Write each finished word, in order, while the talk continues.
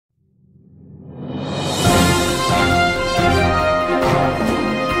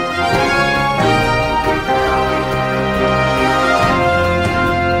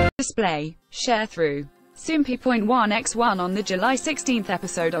display. Sharethrough. Soompi.1x1 on the July 16th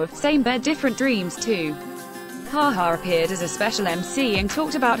episode of Same Bed Different Dreams 2. HaHa appeared as a special MC and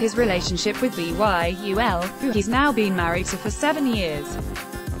talked about his relationship with Byul, who he's now been married to for 7 years.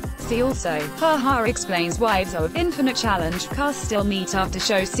 See also, HaHa explains Wives of Infinite Challenge cast still meet after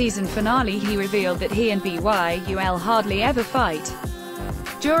show season finale. He revealed that he and Byul hardly ever fight.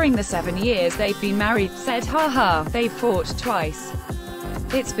 During the 7 years they've been married, said HaHa, they've fought twice.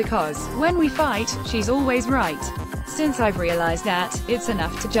 It's because, when we fight, she's always right. Since I've realized that, it's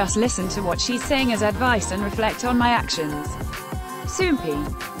enough to just listen to what she's saying as advice and reflect on my actions. Soompi.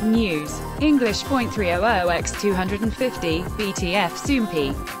 News. English .300x250, BTF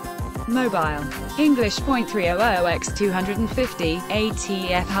Soompi. Mobile. English .300x250,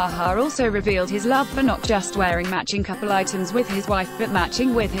 ATF. HaHa also revealed his love for not just wearing matching couple items with his wife but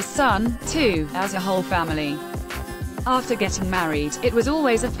matching with his son, too, as a whole family. After getting married, it was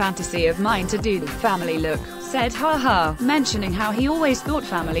always a fantasy of mine to do the family look, said HaHa, mentioning how he always thought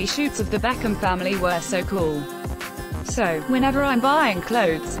family shoots of the Beckham family were so cool. So, whenever I'm buying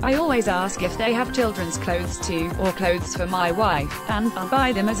clothes, I always ask if they have children's clothes too, or clothes for my wife, and I'll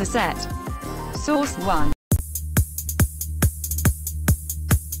buy them as a set. Source 1.